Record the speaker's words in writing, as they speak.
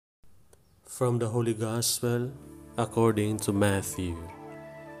From the Holy Gospel according to Matthew.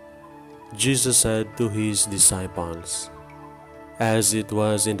 Jesus said to his disciples, "As it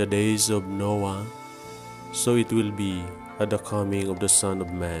was in the days of Noah, so it will be at the coming of the Son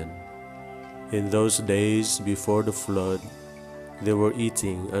of Man. In those days before the flood, they were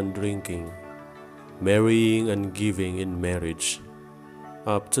eating and drinking, marrying and giving in marriage,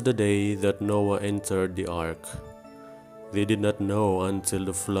 up to the day that Noah entered the ark. They did not know until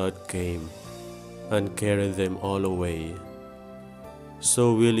the flood came and carried them all away.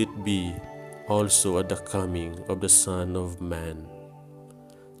 So will it be also at the coming of the Son of Man.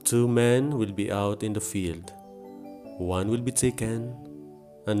 2 men will be out in the field, one will be taken,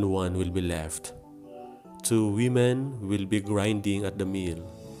 and one will be left. 2 women will be grinding at the mill,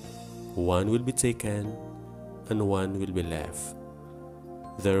 one will be taken, and one will be left.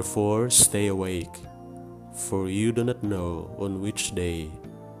 Therefore stay awake, for you do not know on which day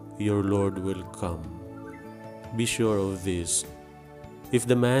your Lord will come. Be sure of this: if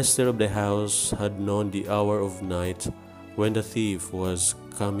the master of the house had known the hour of night when the thief was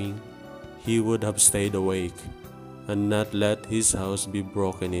coming, he would have stayed awake and not let his house be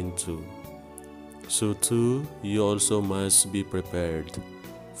broken into. So too you also must be prepared,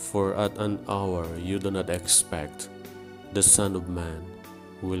 for at an hour you do not expect, the Son of Man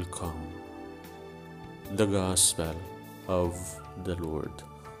will come." The Gospel of the Lord.